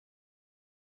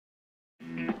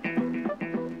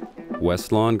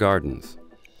Westlawn Gardens.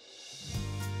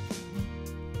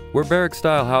 Where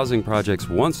barrack-style housing projects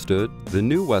once stood, the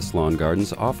new Westlawn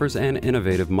Gardens offers an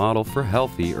innovative model for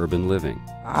healthy urban living.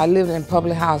 I lived in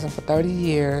public housing for 30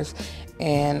 years,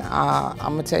 and I'm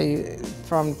going to tell you,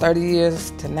 from 30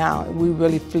 years to now, we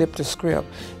really flipped the script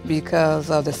because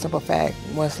of the simple fact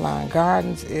Westlawn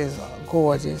Gardens is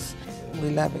gorgeous. We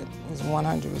love it. It's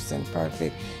 100%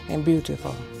 perfect and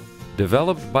beautiful.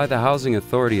 Developed by the Housing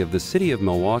Authority of the City of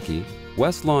Milwaukee,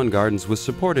 Westlawn Gardens was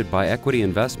supported by equity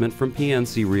investment from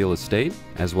PNC Real Estate,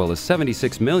 as well as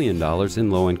 $76 million in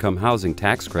low-income housing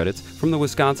tax credits from the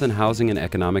Wisconsin Housing and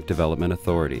Economic Development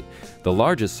Authority, the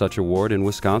largest such award in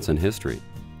Wisconsin history.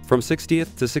 From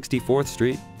 60th to 64th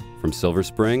Street, from Silver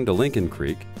Spring to Lincoln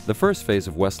Creek, the first phase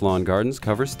of Westlawn Gardens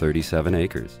covers 37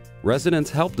 acres.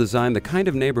 Residents helped design the kind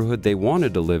of neighborhood they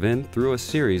wanted to live in through a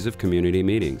series of community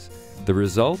meetings. The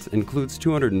result includes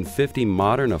 250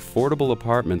 modern, affordable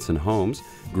apartments and homes,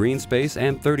 green space,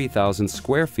 and 30,000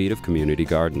 square feet of community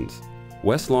gardens.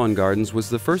 Westlawn Gardens was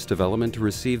the first development to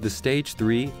receive the Stage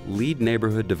 3 LEED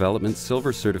Neighborhood Development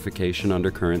Silver certification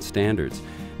under current standards,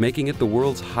 making it the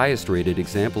world's highest-rated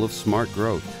example of smart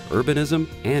growth, urbanism,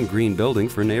 and green building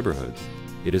for neighborhoods.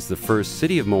 It is the first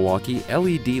City of Milwaukee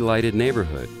LED-lighted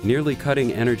neighborhood, nearly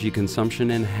cutting energy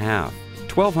consumption in half.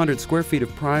 1,200 square feet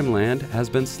of prime land has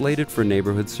been slated for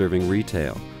neighborhoods serving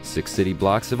retail. 6 city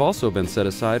blocks have also been set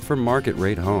aside for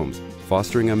market-rate homes,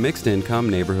 fostering a mixed-income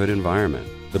neighborhood environment.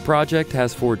 The project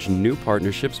has forged new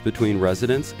partnerships between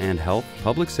residents and health,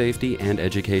 public safety, and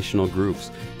educational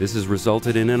groups. This has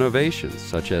resulted in innovations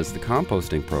such as the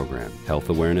composting program, health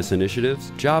awareness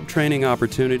initiatives, job training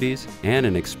opportunities, and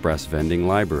an express vending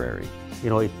library. You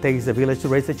know, it takes a village to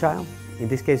raise a child. In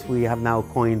this case, we have now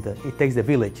coined it takes a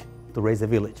village to raise a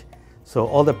village. So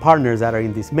all the partners that are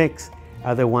in this mix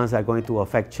are the ones that are going to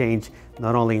affect change,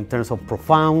 not only in terms of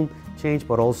profound change,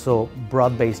 but also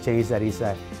broad-based change that is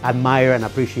admired and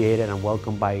appreciated and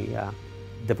welcomed by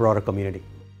the broader community.